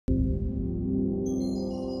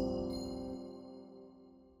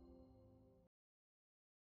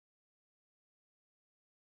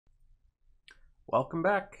Welcome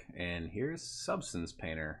back, and here's Substance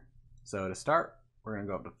Painter. So to start, we're going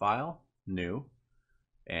to go up to File, New,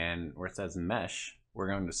 and where it says Mesh, we're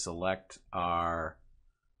going to select our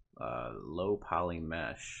low poly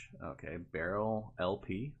mesh. Okay, Barrel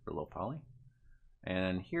LP for low poly.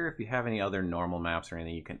 And here, if you have any other normal maps or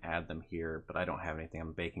anything, you can add them here, but I don't have anything.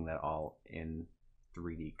 I'm baking that all in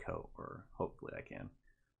 3D coat, or hopefully I can.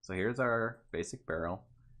 So here's our basic barrel.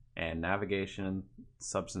 And navigation,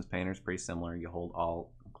 Substance Painter is pretty similar. You hold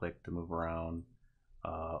Alt, click to move around,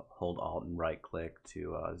 hold Alt and right click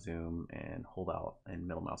to zoom, and hold Alt and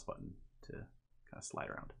middle mouse button to kind of slide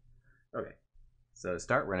around. Okay, so to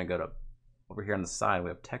start, we're going to go to, over here on the side, we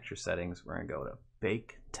have texture settings. We're going to go to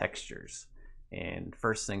Bake Textures. And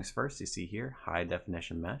first things first, you see here, high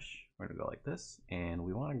definition mesh. We're going to go like this, and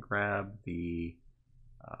we want to grab the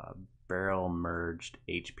barrel merged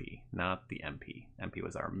HP, not the MP. MP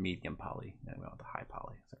was our medium poly, and we want the high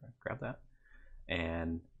poly. So I'm gonna grab that,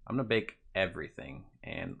 and I'm gonna bake everything.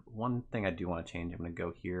 And one thing I do want to change, I'm gonna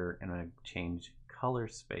go here and I'm gonna change color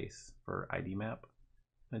space for ID map.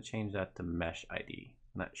 I'm gonna change that to mesh ID,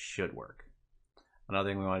 and that should work. Another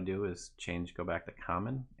thing we want to do is go back to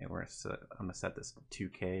common, and I'm gonna set this to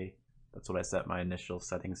 2K. That's what I set my initial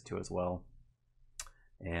settings to as well.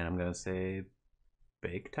 And I'm gonna say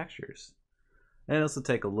bake textures, and this will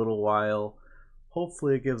take a little while.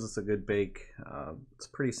 Hopefully it gives us a good bake. It's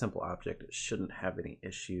a pretty simple object. It shouldn't have any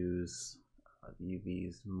issues. The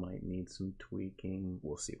UVs might need some tweaking.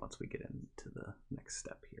 We'll see once we get into the next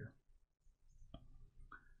step here.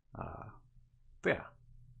 But yeah,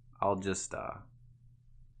 I'll just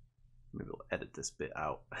maybe we'll edit this bit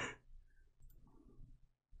out.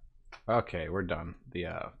 Okay, we're done. The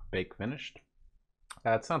bake finished.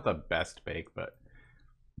 It's not the best bake, but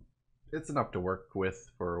it's enough to work with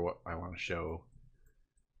for what I want to show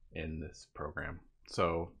in this program.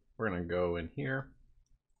 So we're going to go in here,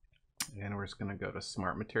 and we're just going to go to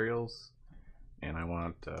Smart Materials, and I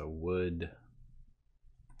want wood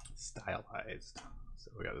stylized.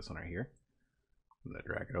 So we got this one right here. I'm going to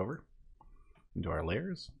drag it over into our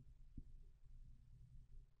layers,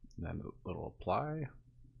 and then a little apply.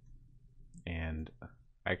 And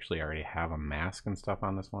I actually already have a mask and stuff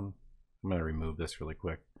on this one. I'm going to remove this really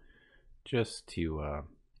quick, just to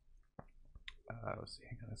let's see,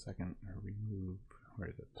 hang on a second. Remove, where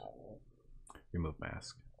is it? Remove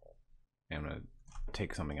mask. And I'm gonna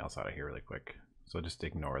take something else out of here really quick, so just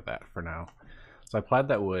ignore that for now. So I applied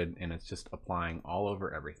that wood, and it's just applying all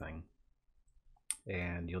over everything,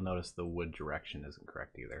 and you'll notice the wood direction isn't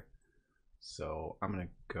correct either. So I'm gonna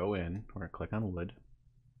go in, we're gonna click on wood,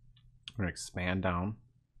 we're gonna expand down,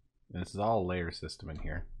 and this is all a layer system in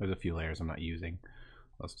here. There's a few layers I'm not using.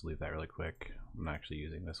 Let's delete that really quick. I'm not actually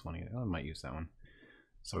using this one either. Oh, I might use that one.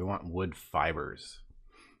 So we want wood fibers.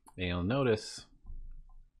 And you'll notice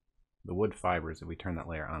the wood fibers, if we turn that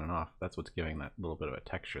layer on and off, that's what's giving that little bit of a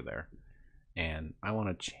texture there. And I want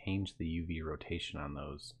to change the UV rotation on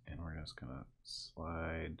those, and we're just gonna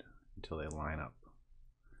slide until they line up.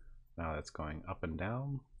 Now that's going up and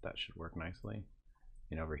down. That should work nicely.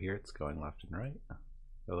 And over here it's going left and right.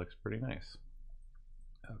 That looks pretty nice.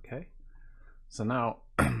 Okay. So now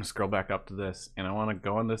scroll back up to this, and I want to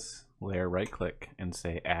go on this layer, right click, and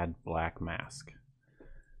say add black mask.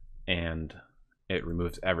 And it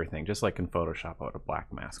removes everything, just like in Photoshop what a black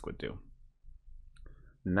mask would do.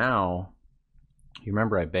 Now, you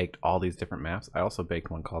remember I baked all these different maps? I also baked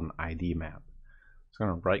one called an ID map. So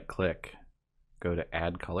I'm going to right click, go to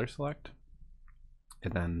add color select,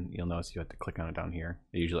 and then you'll notice you have to click on it down here.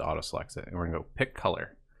 It usually auto selects it, and we're going to go pick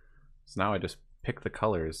color. So now I just pick the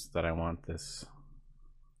colors that I want this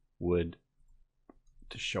wood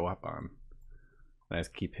to show up on. And I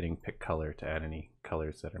just keep hitting pick color to add any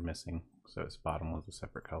colors that are missing. So this bottom one's a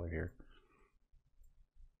separate color here.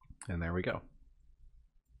 And there we go.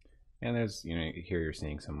 And there's, you know, here you're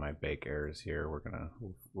seeing some of my bake errors here.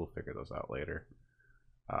 We'll figure those out later.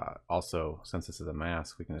 Also, since this is a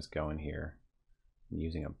mask, we can just go in here and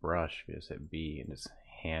using a brush, we just hit B and just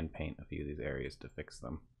hand paint a few of these areas to fix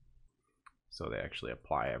them, so they actually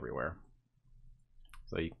apply everywhere.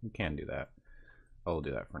 So you can do that. I'll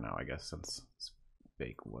do that for now, I guess, since this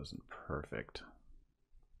bake wasn't perfect.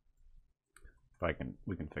 But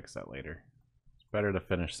we can fix that later. It's better to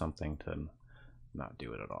finish something to not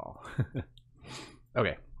do it at all.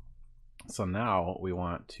 Okay, so now we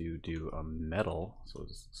want to do a metal. So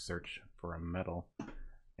let's search for a metal,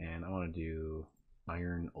 and I want to do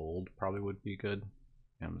iron old, probably would be good.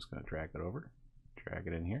 And I'm just going to drag it over, drag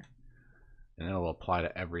it in here, and it'll apply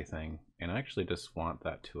to everything. And I actually just want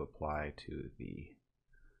that to apply to the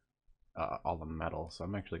all the metal. So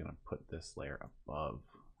I'm actually going to put this layer above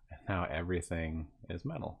And now everything is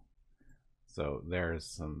metal. So there's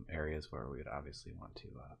some areas where we would obviously want to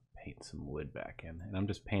paint some wood back in. And I'm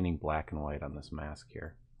just painting black and white on this mask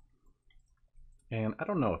here. And I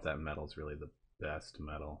don't know if that metal is really the best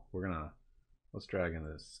metal. Let's drag in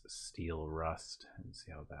this steel rust and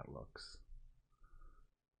see how that looks.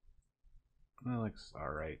 That looks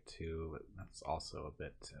alright too, but that's also a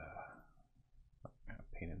bit,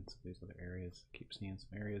 paint in some of these other areas. Keep seeing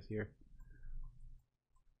some areas here.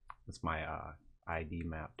 It's my ID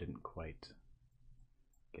map didn't quite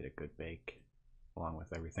get a good bake along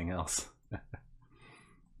with everything else.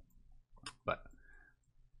 But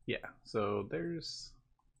yeah, so there's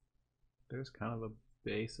kind of a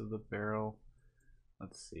base of the barrel.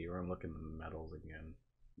 Let's see, where I'm looking at the metals again.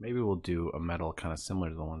 Maybe we'll do a metal kind of similar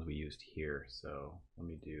to the ones we used here. So let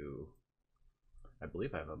me do, I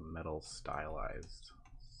believe I have a metal stylized.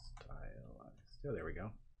 Oh, there we go.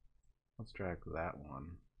 Let's drag that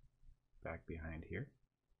one back behind here.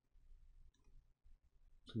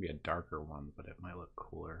 It's gonna be a darker one, but it might look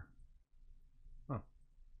cooler. Huh.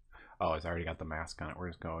 Oh, it's already got the mask on it. We're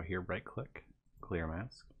just going here, right click, clear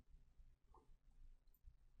mask.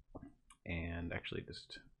 And actually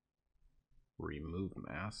just remove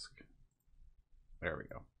mask. There we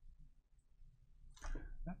go.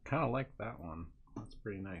 I kind of like that one. That's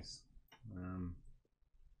pretty nice.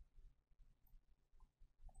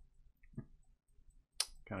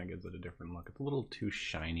 Kind of gives it a different look. It's a little too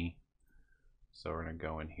shiny. So we're going to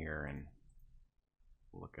go in here and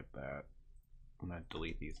look at that. I'm going to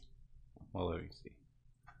delete these. Well, let me see.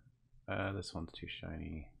 This one's too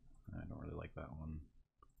shiny. I don't really like that one.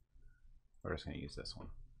 We're just going to use this one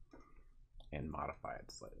and modify it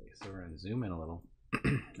slightly. So we're going to zoom in a little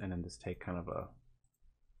and then just take kind of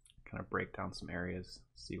break down some areas,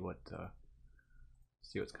 see what's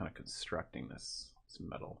kind of constructing this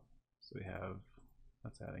metal. So we have,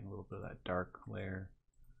 that's adding a little bit of that dark layer,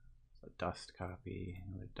 a dust copy,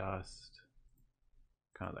 the dust,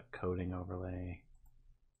 kind of that coating overlay,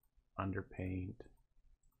 underpaint,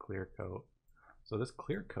 clear coat. So this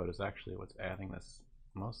clear coat is actually what's adding this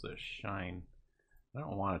most of the shine. I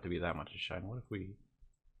don't want it to be that much of shine. What if we,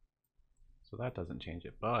 so that doesn't change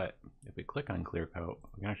it, but if we click on clear coat,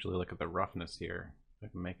 we can actually look at the roughness here. I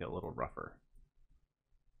can make it a little rougher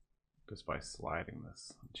just by sliding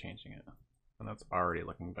this and changing it. And that's already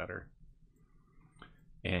looking better.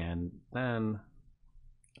 And then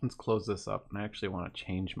let's close this up. And I actually want to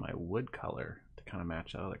change my wood color to kind of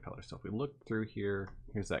match that other color. So if we look through here,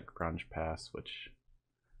 here's that grunge pass, which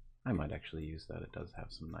I might actually use that. It does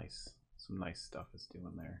have some nice stuff it's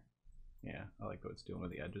doing there. Yeah, I like what it's doing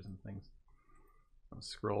with the edges and things. I'll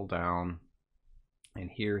scroll down,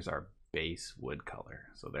 and here's our base wood color.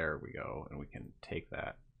 So there we go, and we can take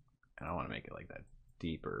that, and I want to make it like that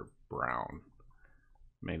deeper brown,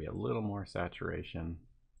 maybe a little more saturation.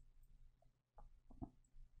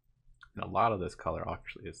 And a lot of this color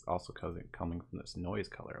actually is also coming from this noise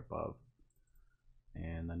color above.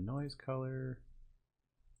 And the noise color,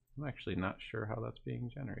 I'm actually not sure how that's being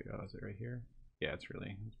generated. Oh, is it right here? Yeah, it's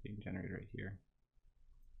being generated right here.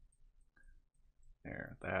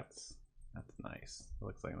 There, that's nice. It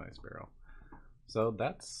looks like a nice barrel. So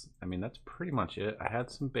that's pretty much it. I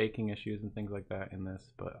had some baking issues and things like that in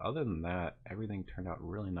this, but other than that, everything turned out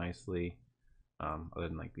really nicely. Other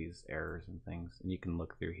than like these errors and things, and you can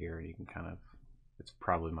look through here and you can kind of, it's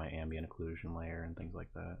probably my ambient occlusion layer and things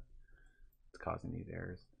like that. It's causing these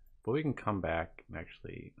errors, but we can come back and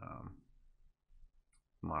actually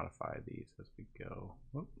modify these as we go.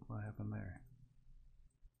 Whoop, what happened there?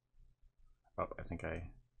 Oh, I think I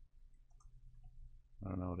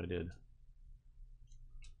don't know what I did.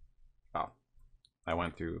 Oh, I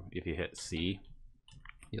went through, if you hit C,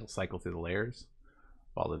 you'll cycle through the layers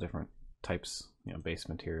of all the different types, you know, base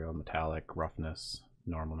material, metallic, roughness,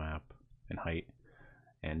 normal map, and height,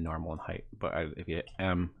 and normal and height. But if you hit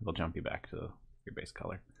M, it'll jump you back to your base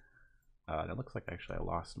color. It looks like actually I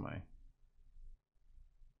lost my,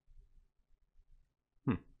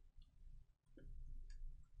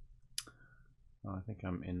 I think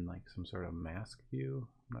I'm in like some sort of mask view.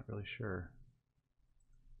 I'm not really sure.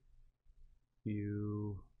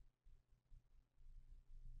 View.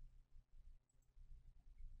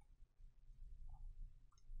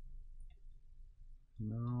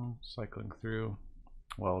 No, cycling through.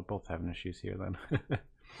 Well, we're both having issues here then. I'm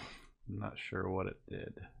not sure what it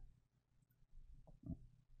did.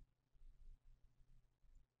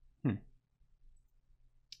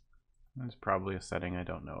 There's probably a setting I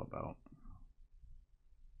don't know about.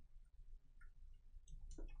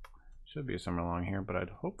 Should be somewhere along here, but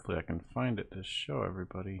hopefully I can find it to show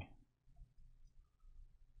everybody.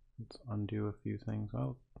 Let's undo a few things.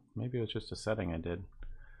 Oh, maybe it was just a setting I did.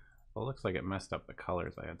 Well, it looks like it messed up the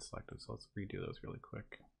colors I had selected, so let's redo those really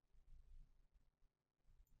quick.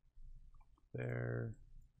 There.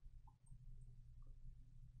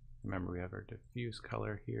 Remember, we have our diffuse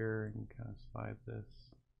color here, and kind of slide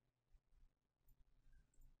this.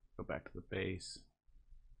 Go back to the base.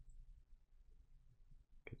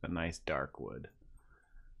 Get the nice dark wood.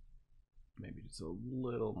 Maybe just a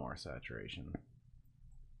little more saturation.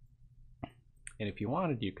 And if you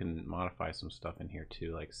wanted, you can modify some stuff in here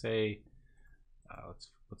too. Like say,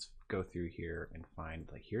 let's go through here and find,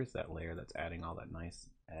 like, here's that layer that's adding all that nice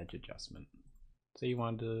edge adjustment. Say you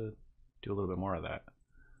wanted to do a little bit more of that.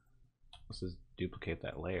 Let's just duplicate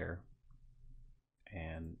that layer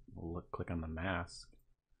and we'll click on the mask,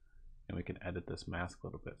 and we can edit this mask a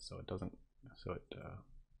little bit so it doesn't,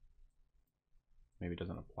 maybe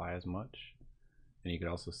doesn't apply as much. And you could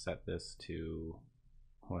also set this to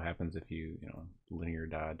what happens if you linear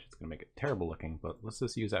dodge. It's gonna make it terrible looking, but let's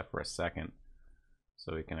just use that for a second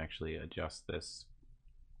so we can actually adjust this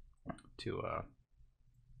to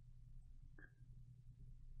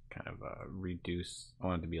kind of reduce. I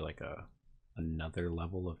want it to be like another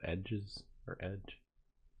level of edges or edge.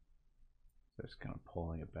 So just kind of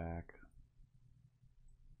pulling it back,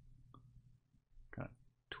 kind of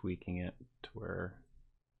tweaking it to where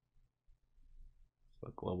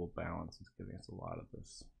the global balance is giving us a lot of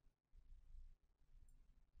this.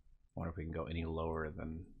 I wonder if we can go any lower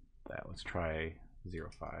than that. Let's try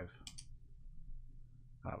 0.5.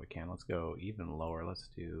 We can. Let's go even lower. Let's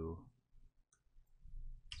do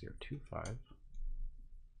 0.25.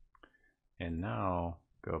 And now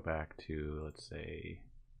go back to, let's say,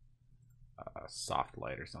 soft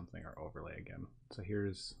light or something, or overlay again. So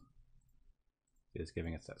here's is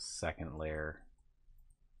giving us that second layer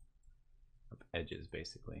of edges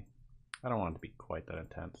basically. I don't want it to be quite that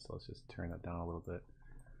intense, so let's just turn that down a little bit.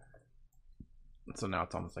 So now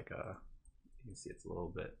it's almost like you can see it's a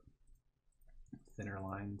little bit thinner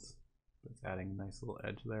lines, but it's adding a nice little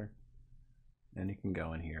edge there. And you can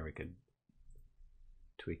go in here, we could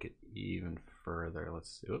tweak it even further.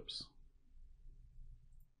 Let's, oops.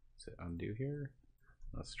 Let's hit undo here.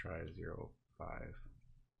 Let's try 0.5.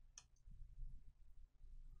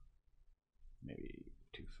 Maybe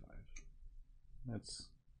 2.5. That's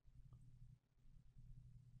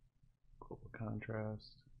global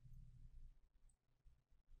contrast.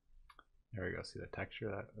 There we go. See the texture?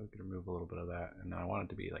 That we could remove a little bit of that, and now I want it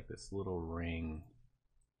to be like this little ring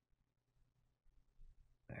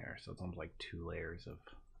there. So it's almost like 2 layers of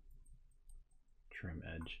trim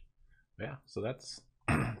edge. But yeah, so that's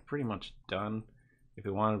pretty much done. If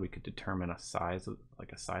we wanted, we could determine a size of,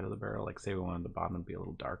 like, a side of the barrel. Like say we wanted the bottom to be a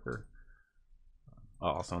little darker.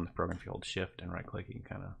 Also in the program, if you hold shift and right click, you can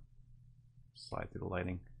kind of slide through the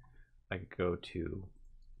lighting. I could go to,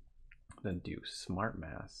 then do smart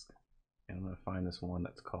mask, and I'm going to find this one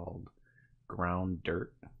that's called ground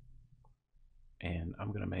dirt, and I'm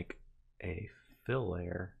going to make a fill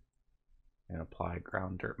layer and apply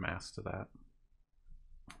ground dirt mask to that,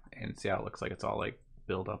 and see how it looks like it's all like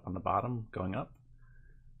build up on the bottom going up.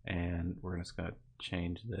 And we're just going to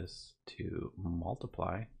change this to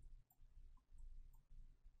multiply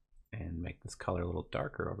and make this color a little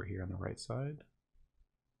darker over here on the right side.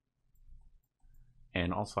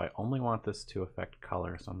 And also I only want this to affect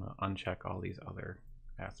color, so I'm going to uncheck all these other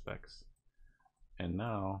aspects. And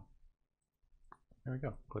now, there we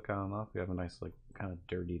go, click on and off. We have a nice, like, kind of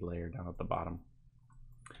dirty layer down at the bottom.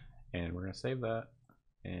 And we're going to save that,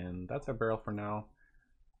 and that's our barrel for now.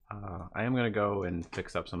 I am going to go and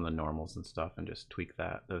fix up some of the normals and stuff and just tweak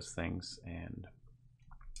those things. And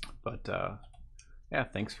yeah,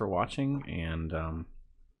 thanks for watching. And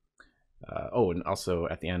oh, and also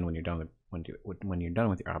at the end, when you're done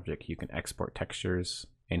with your object, you can export textures.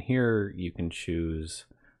 And here you can choose,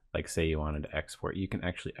 like say you wanted to export, you can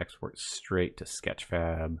actually export straight to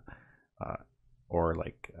Sketchfab, or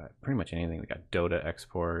like pretty much anything. We got Dota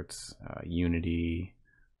exports, Unity,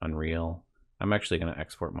 Unreal. I'm actually going to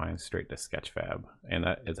export mine straight to Sketchfab, and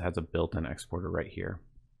it has a built-in exporter right here.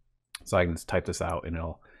 So I can just type this out and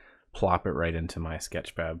it'll plop it right into my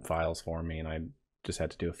Sketchfab files for me, and I just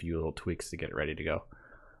had to do a few little tweaks to get it ready to go.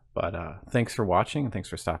 But thanks for watching, and thanks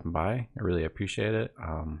for stopping by. I really appreciate it.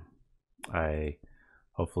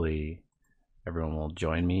 Hopefully everyone will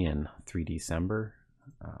join me in 3December,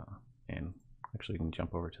 and actually you can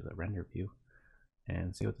jump over to the render view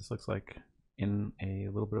and see what this looks like in a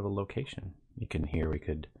little bit of a location. You can hear, we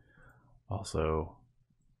could also,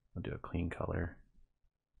 I'll do a clean color.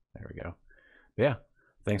 There we go. But yeah,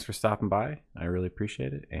 thanks for stopping by. I really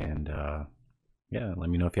appreciate it. And yeah, let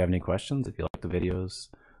me know if you have any questions. If you like the videos,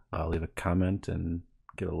 leave a comment and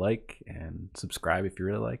give a like and subscribe if you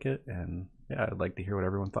really like it. And yeah, I'd like to hear what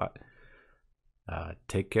everyone thought.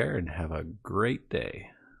 Take care and have a great day.